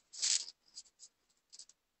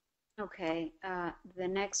 Okay, the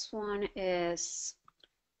next one is,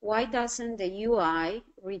 why doesn't the UI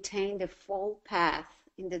retain the full path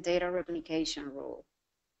in the data replication rule?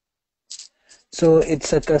 So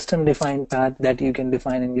it's a custom defined path that you can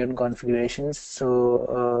define in your configurations.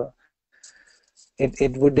 So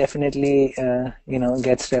it would definitely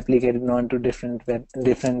gets replicated onto different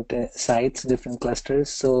sites, different clusters.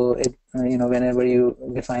 So it whenever you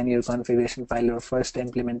define your configuration file or first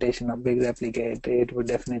implementation of Big Replicate, it would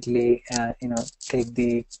definitely take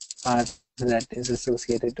the path that is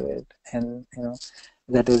associated to it, and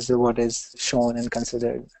that is what is shown and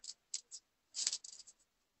considered.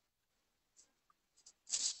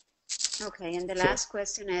 Okay, and the last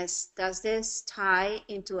question is, does this tie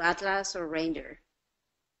into Atlas or Ranger?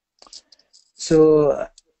 So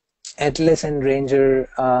Atlas and Ranger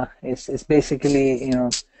is basically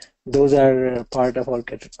those are part of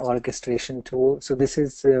orchestration tool. So this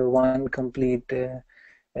is one complete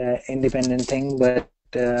independent thing, but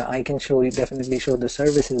I can definitely show the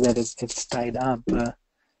services that it's tied up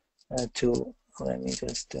to. Let me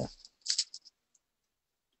just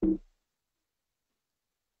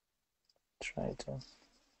try to.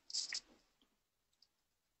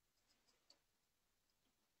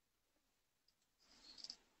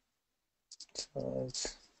 So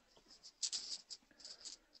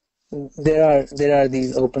there are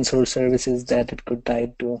these open source services that it could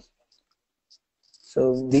tie to.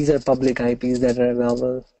 So these are public IPs that are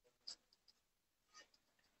available.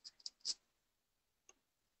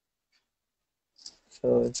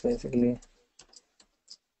 So it's basically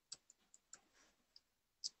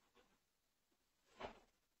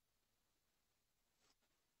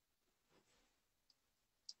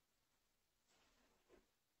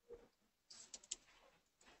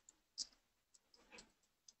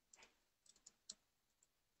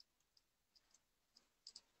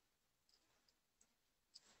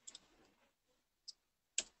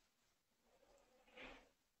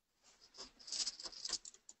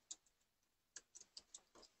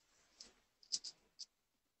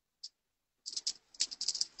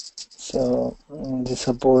so the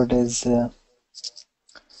support is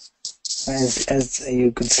as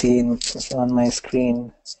you could see on my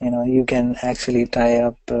screen, you can actually tie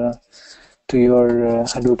up to your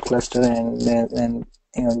Hadoop cluster, and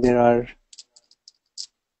there are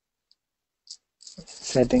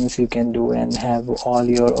settings you can do and have all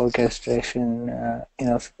your orchestration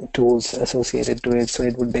tools associated to it. So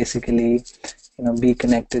it would basically be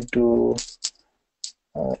connected to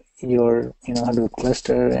your Hadoop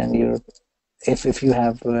cluster, and your if you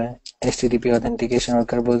have HTTP authentication or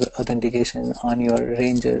Kerberos authentication on your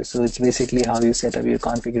Ranger. So it's basically how you set up your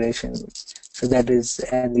configuration. So that is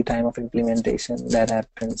at the time of implementation that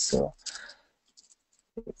happens. So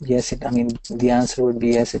yes, the answer would be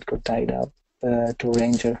yes, it could tie it up to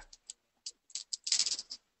Ranger.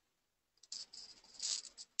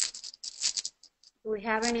 Do we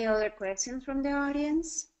have any other questions from the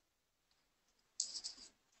audience?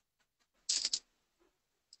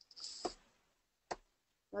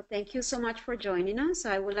 Well, thank you so much for joining us.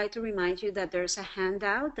 I would like to remind you that there's a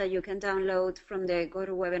handout that you can download from the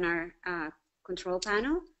GoToWebinar control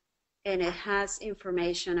panel, and it has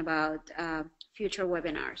information about future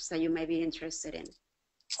webinars that you may be interested in.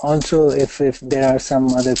 Also, if there are some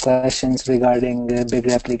other questions regarding Big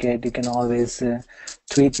Replicate, you can always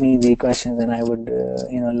tweet me the questions, and I would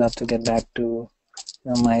love to get back to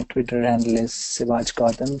my Twitter handle is Sivaj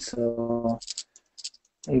Gautam, so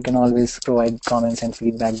you can always provide comments and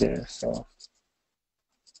feedback there. So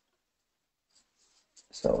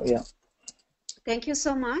yeah. Thank you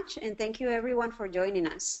so much, and thank you everyone for joining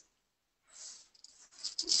us.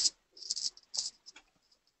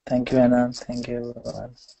 Thank you, Anna. Thank you,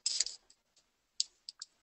 everyone.